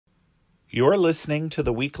You're listening to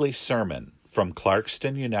the weekly sermon from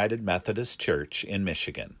Clarkston United Methodist Church in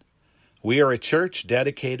Michigan. We are a church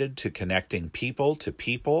dedicated to connecting people to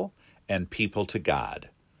people and people to God.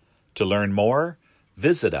 To learn more,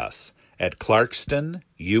 visit us at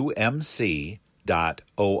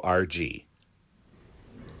clarkstonumc.org.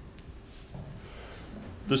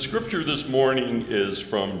 The scripture this morning is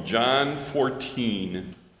from John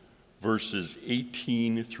 14, verses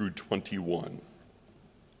 18 through 21.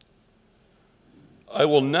 I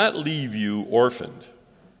will not leave you orphaned.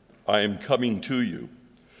 I am coming to you.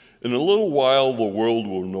 In a little while the world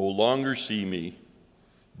will no longer see me,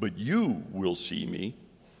 but you will see me.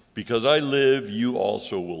 Because I live, you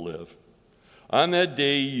also will live. On that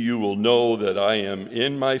day you will know that I am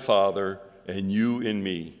in my Father, and you in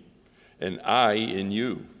me, and I in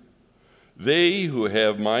you. They who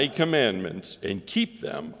have my commandments and keep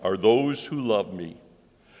them are those who love me,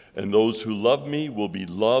 and those who love me will be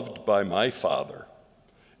loved by my Father,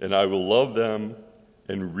 and I will love them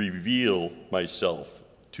and reveal myself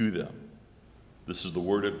to them. This is the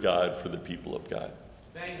word of God for the people of God.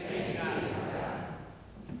 Thanks be to God.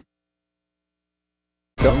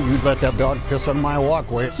 Don't you let that dog piss on my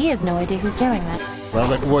walkway. He has no idea who's doing that.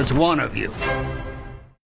 Well, it was one of you.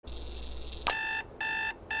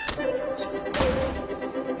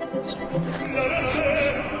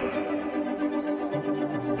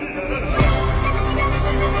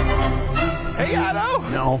 Hey, Otto!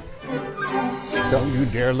 No. Don't you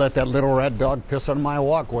dare let that little red dog piss on my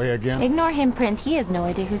walkway again. Ignore him, Prince. He has no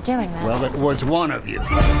idea who's doing that. Well, it was one of you.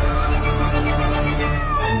 Get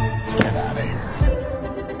out of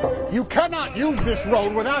here. You cannot use this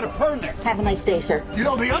road without a permit. Have a nice day, sir. You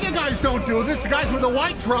know, the other guys don't do this, the guys with the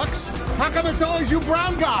white trucks. How come it's always you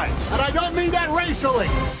brown guys? And I don't mean that racially.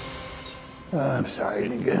 I'm sorry I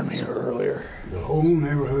didn't get him here earlier. The whole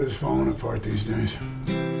neighborhood is falling apart these days.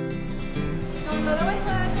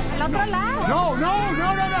 No,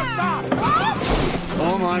 stop!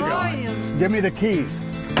 Oh, my God. Give me the keys.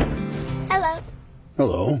 Hello.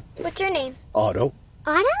 Hello. What's your name? Otto.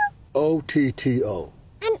 Otto? O-T-T-O.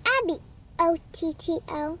 I'm Abby.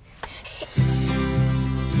 O-T-T-O.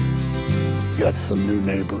 Got some new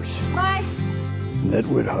neighbors. Bye.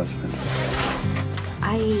 Nitwit husband.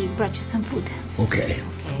 I brought you some food. Okay.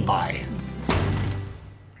 Bye.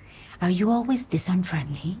 Are you always this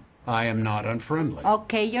unfriendly? I am not unfriendly.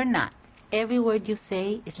 Okay, you're not. Every word you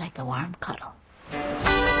say is like a warm cuddle.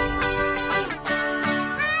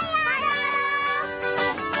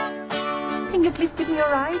 Can you please give me a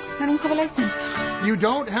ride? I don't have a license. You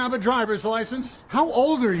don't have a driver's license? How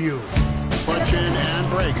old are you? Clutch in and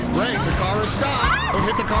brake. Brake, the car is stopped. Don't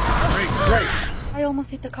hit the car. Brake. I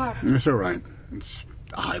almost hit the car. It's all right. It's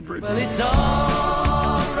a hybrid. Well, it's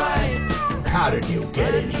all right. How did you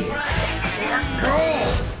get in here?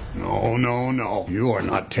 No. You are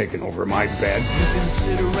not taking over my bed. You can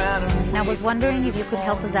sit around and I was wondering if you could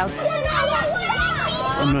help us out.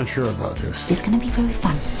 I'm not sure about this. It's gonna be very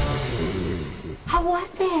fun. How was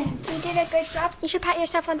it? You did a good job. You should pat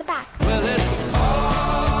yourself on the back. well, it's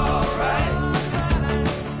all right.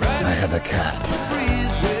 I have a cat.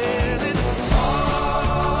 Breeze, well, it's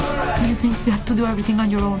all right. You think you have to do everything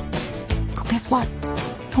on your own? Well, guess what?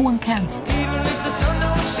 No one can. Even if the sun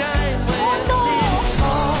don't shine, well, it's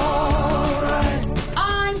all right.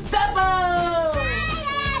 I'm Peppo!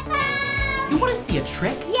 You want to see a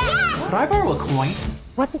trick? Yeah. Could I borrow a coin?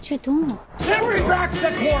 What did you do? Henry, back to the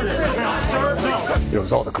corner! Sir, no. It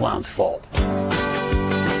was all the clown's fault.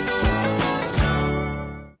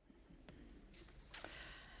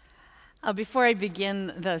 Before I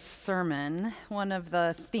begin the sermon, one of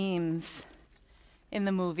the themes in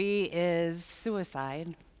the movie is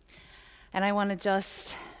suicide. And I want to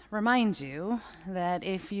just remind you that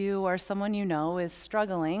if you or someone you know is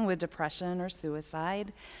struggling with depression or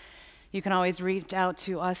suicide, you can always reach out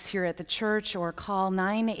to us here at the church or call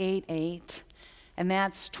 988, and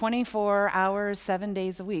that's 24 hours, 7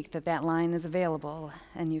 days a week that line is available,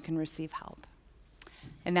 and you can receive help.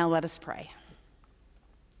 And now let us pray.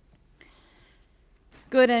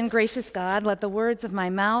 Good and gracious God, let the words of my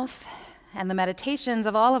mouth and the meditations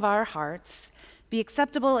of all of our hearts be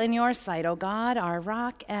acceptable in your sight, O God, our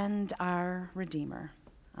rock and our Redeemer.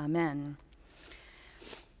 Amen.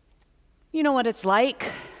 You know what it's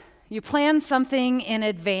like. You plan something in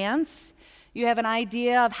advance. You have an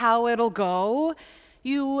idea of how it'll go.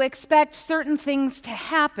 You expect certain things to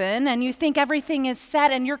happen, and you think everything is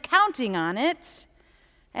set, and you're counting on it.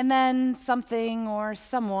 And then something or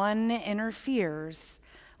someone interferes,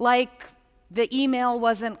 like the email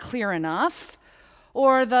wasn't clear enough,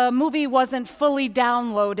 or the movie wasn't fully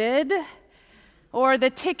downloaded, or the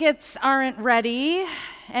tickets aren't ready,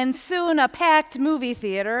 and soon a packed movie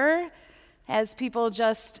theater has people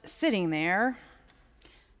just sitting there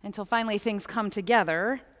until finally things come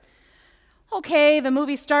together. Okay, the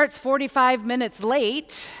movie starts 45 minutes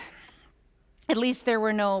late. At least there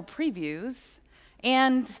were no previews.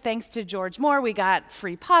 And thanks to George Moore, we got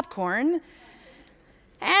free popcorn.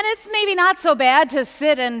 And it's maybe not so bad to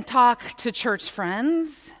sit and talk to church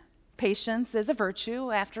friends. Patience is a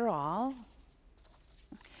virtue, after all.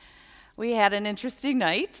 We had an interesting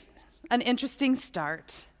night, an interesting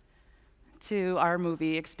start to our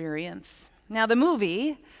movie experience. Now, the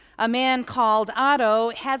movie, A Man Called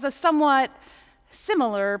Otto, has a somewhat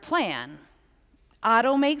similar plan.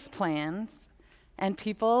 Otto makes plans, and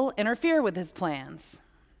people interfere with his plans.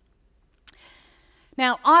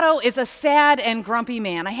 Now, Otto is a sad and grumpy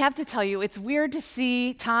man. I have to tell you, it's weird to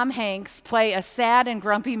see Tom Hanks play a sad and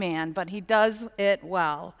grumpy man, but he does it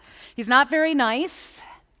well. He's not very nice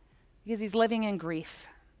because he's living in grief.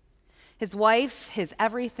 His wife, his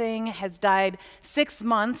everything, has died 6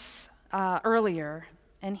 months earlier,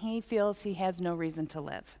 and he feels he has no reason to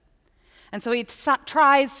live. And so he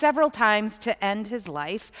tries several times to end his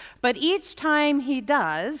life, but each time he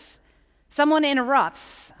does, someone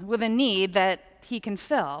interrupts with a need that he can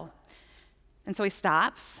fill. And so he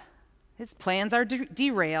stops. His plans are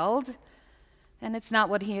derailed, and it's not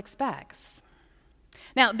what he expects.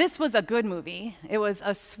 Now, this was a good movie. It was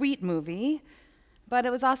a sweet movie, but it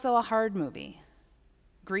was also a hard movie.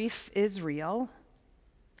 Grief is real.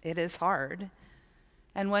 It is hard.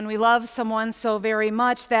 And when we love someone so very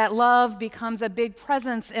much, that love becomes a big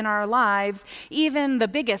presence in our lives, even the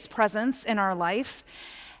biggest presence in our life,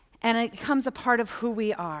 and it becomes a part of who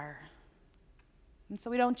we are. And so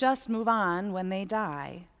we don't just move on when they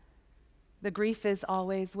die. The grief is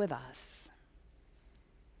always with us.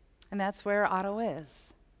 And that's where Otto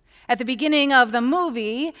is. At the beginning of the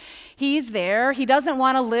movie, he's there. He doesn't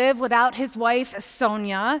want to live without his wife,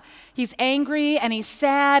 Sonia. He's angry and he's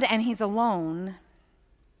sad and he's alone.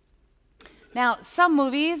 Now, some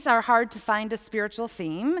movies are hard to find a spiritual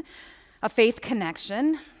theme, a faith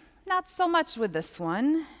connection. Not so much with this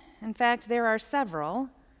one. In fact, there are several.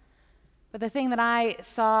 But the thing that I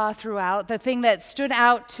saw throughout, the thing that stood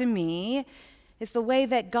out to me, is the way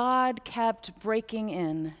that God kept breaking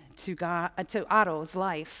in to Otto's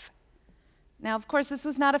life. Now, of course, this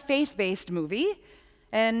was not a faith-based movie,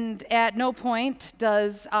 and at no point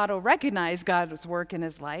does Otto recognize God's work in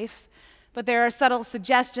his life, but there are subtle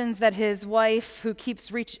suggestions that his wife, who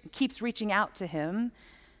keeps reaching out to him,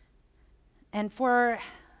 and for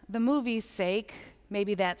the movie's sake,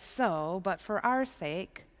 maybe that's so, but for our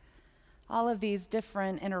sake, all of these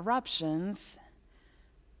different interruptions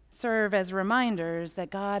serve as reminders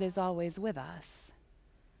that God is always with us.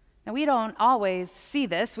 Now, we don't always see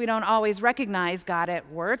this. We don't always recognize God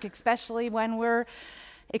at work, especially when we're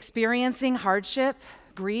experiencing hardship,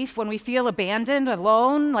 grief, when we feel abandoned,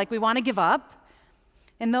 alone, like we want to give up.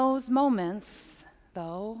 In those moments,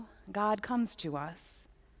 though, God comes to us.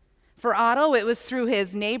 For Otto, it was through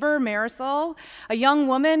his neighbor, Marisol, a young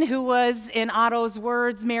woman who was, in Otto's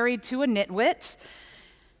words, married to a nitwit.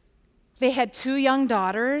 They had 2 young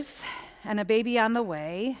daughters and a baby on the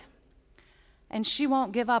way. And she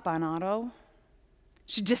won't give up on Otto.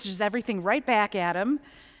 She dishes everything right back at him.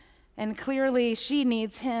 And clearly she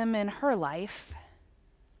needs him in her life.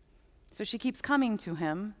 So she keeps coming to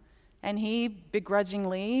him, and he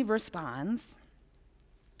begrudgingly responds.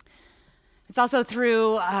 It's also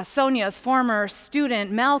through Sonia's former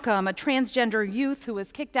student, Malcolm, a transgender youth who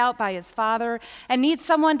was kicked out by his father and needs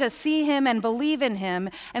someone to see him and believe in him.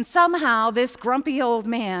 And somehow this grumpy old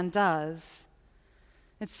man does.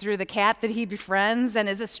 It's through the cat that he befriends and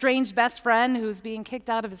his estranged best friend who's being kicked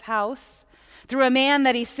out of his house, through a man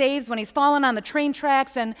that he saves when he's fallen on the train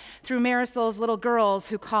tracks, and through Marisol's little girls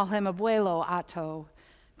who call him Abuelo Otto,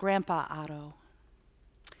 Grandpa Otto.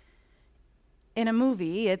 In a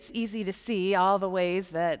movie, it's easy to see all the ways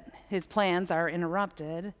that his plans are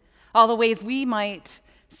interrupted, all the ways we might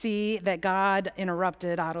see that God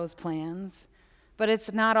interrupted Otto's plans, but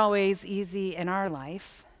it's not always easy in our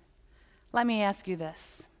life. Let me ask you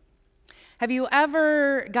this. Have you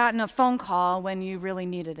ever gotten a phone call when you really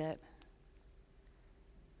needed it?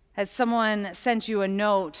 Has someone sent you a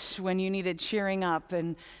note when you needed cheering up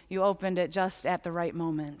and you opened it just at the right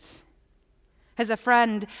moment? Has a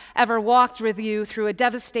friend ever walked with you through a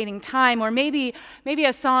devastating time? Or maybe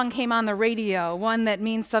a song came on the radio, one that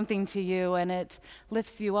means something to you, and it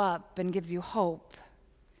lifts you up and gives you hope.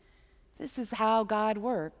 This is how God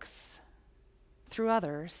works, through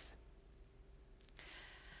others.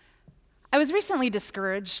 I was recently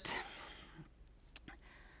discouraged.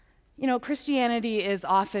 You know, Christianity is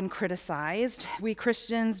often criticized. We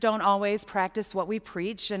Christians don't always practice what we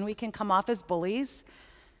preach, and we can come off as bullies.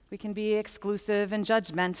 We can be exclusive and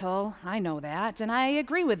judgmental. I know that, and I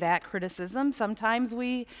agree with that criticism. Sometimes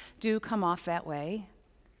we do come off that way.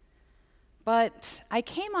 But I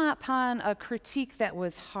came upon a critique that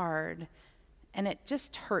was hard, and it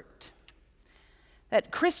just hurt. That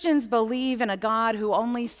Christians believe in a God who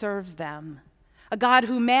only serves them, a God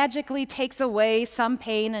who magically takes away some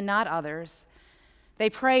pain and not others. They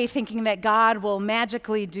pray thinking that God will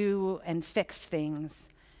magically do and fix things.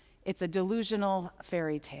 It's a delusional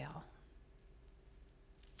fairy tale.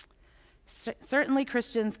 Certainly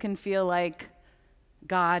Christians can feel like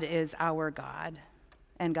God is our God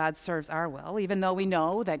and God serves our will, even though we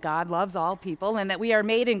know that God loves all people and that we are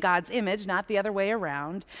made in God's image, not the other way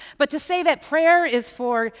around. But to say that prayer is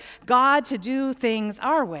for God to do things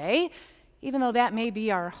our way, even though that may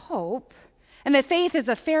be our hope, and that faith is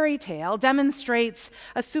a fairy tale, demonstrates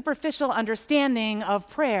a superficial understanding of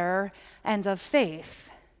prayer and of faith.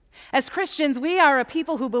 As Christians, we are a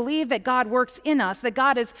people who believe that God works in us, that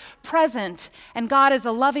God is present, and God is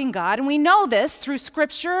a loving God. And we know this through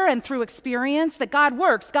Scripture and through experience, that God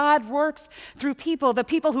works. God works through people, the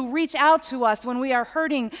people who reach out to us when we are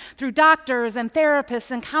hurting, through doctors and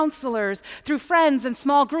therapists and counselors, through friends and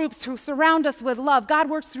small groups who surround us with love. God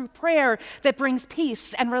works through prayer that brings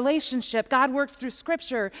peace and relationship. God works through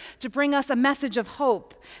Scripture to bring us a message of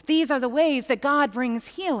hope. These are the ways that God brings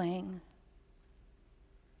healing.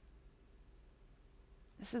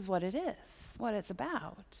 This is what it is, what it's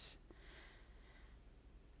about.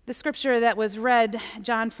 The scripture that was read,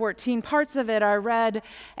 John 14, parts of it are read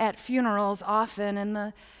at funerals often,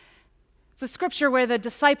 and it's a scripture where the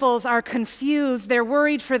disciples are confused. They're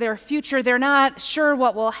worried for their future. They're not sure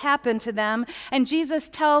what will happen to them, and Jesus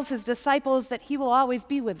tells his disciples that he will always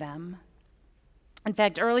be with them. In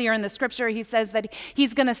fact, earlier in the scripture, he says that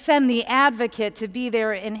he's going to send the advocate to be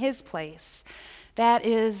there in his place. That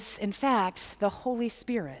is, in fact, the Holy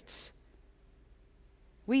Spirit.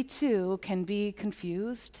 We too can be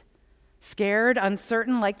confused, scared,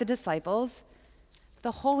 uncertain like the disciples.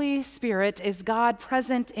 The Holy Spirit is God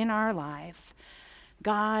present in our lives,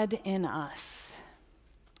 God in us.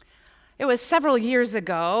 It was several years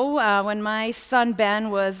ago when my son Ben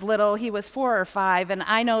was little. He was 4 or 5, and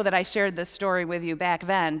I know that I shared this story with you back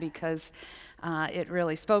then because it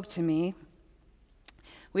really spoke to me.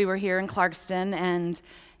 We were here in Clarkston, and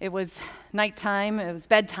it was nighttime, it was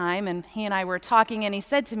bedtime, and he and I were talking, and he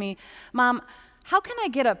said to me, "Mom, how can I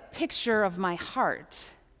get a picture of my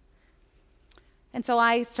heart?" And so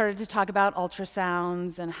I started to talk about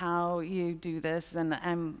ultrasounds and how you do this, and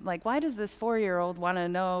I'm like, why does this 4-year-old want to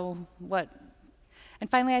know what? And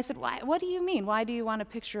finally I said, what do you mean? Why do you want a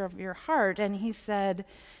picture of your heart? And he said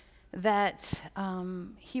that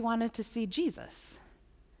he wanted to see Jesus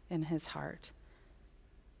in his heart.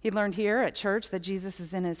 He learned here at church that Jesus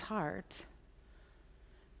is in his heart.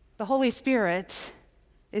 The Holy Spirit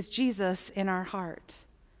is Jesus in our heart.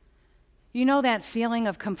 You know that feeling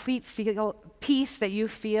of complete peace that you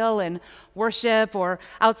feel in worship or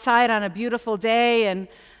outside on a beautiful day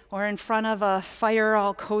or in front of a fire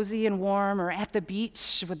all cozy and warm or at the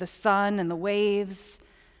beach with the sun and the waves?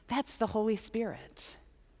 That's the Holy Spirit.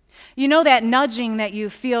 You know that nudging that you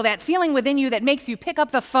feel, that feeling within you that makes you pick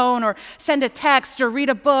up the phone or send a text or read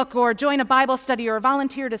a book or join a Bible study or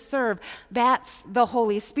volunteer to serve. That's the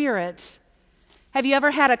Holy Spirit. Have you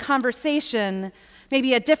ever had a conversation,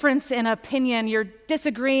 maybe a difference in opinion? You're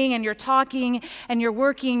disagreeing and you're talking and you're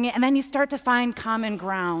working, and then you start to find common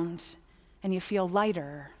ground and you feel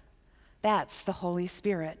lighter. That's the Holy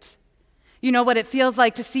Spirit. You know what it feels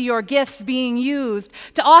like to see your gifts being used,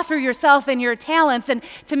 to offer yourself and your talents and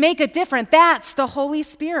to make a difference. That's the Holy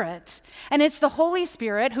Spirit. And it's the Holy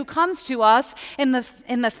Spirit who comes to us in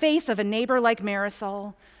the face of a neighbor like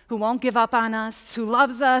Marisol, who won't give up on us, who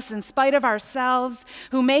loves us in spite of ourselves,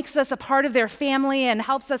 who makes us a part of their family and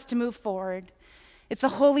helps us to move forward. It's the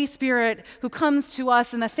Holy Spirit who comes to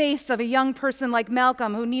us in the face of a young person like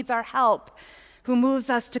Malcolm who needs our help, who moves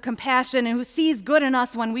us to compassion and who sees good in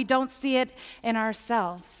us when we don't see it in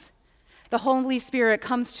ourselves. The Holy Spirit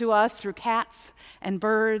comes to us through cats and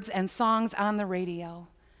birds and songs on the radio.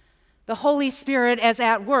 The Holy Spirit is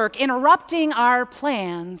at work, interrupting our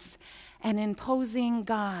plans and imposing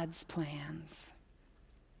God's plans.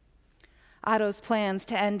 Otto's plans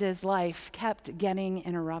to end his life kept getting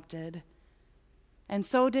interrupted, and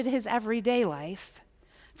so did his everyday life.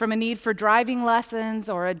 From a need for driving lessons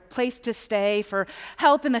or a place to stay, for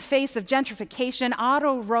help in the face of gentrification,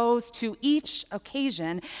 Otto rose to each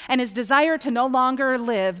occasion, and his desire to no longer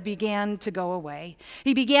live began to go away.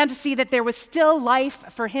 He began to see that there was still life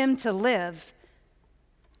for him to live.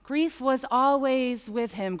 Grief was always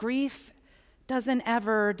with him. Grief doesn't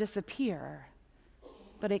ever disappear,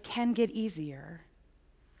 but it can get easier.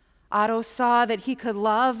 Otto saw that he could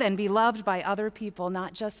love and be loved by other people,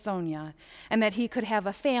 not just Sonia, and that he could have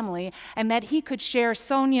a family, and that he could share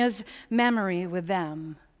Sonia's memory with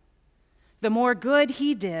them. The more good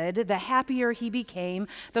he did, the happier he became,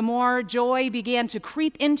 the more joy began to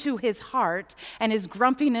creep into his heart, and his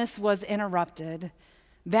grumpiness was interrupted.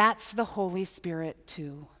 That's the Holy Spirit,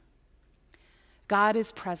 too. God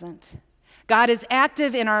is present. God is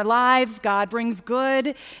active in our lives. God brings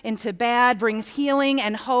good into bad, brings healing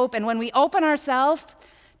and hope. And when we open ourselves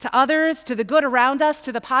to others, to the good around us,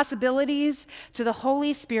 to the possibilities, to the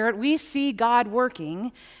Holy Spirit, we see God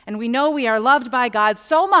working, and we know we are loved by God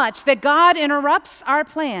so much that God interrupts our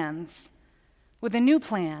plans with a new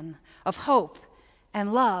plan of hope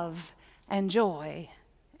and love and joy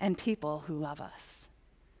and people who love us.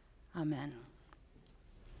 Amen.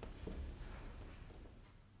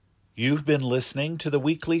 You've been listening to the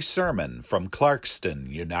weekly sermon from Clarkston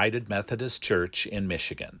United Methodist Church in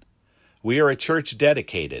Michigan. We are a church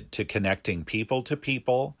dedicated to connecting people to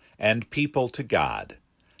people and people to God.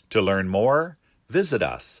 To learn more, visit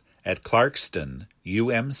us at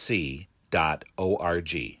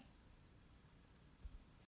clarkstonumc.org.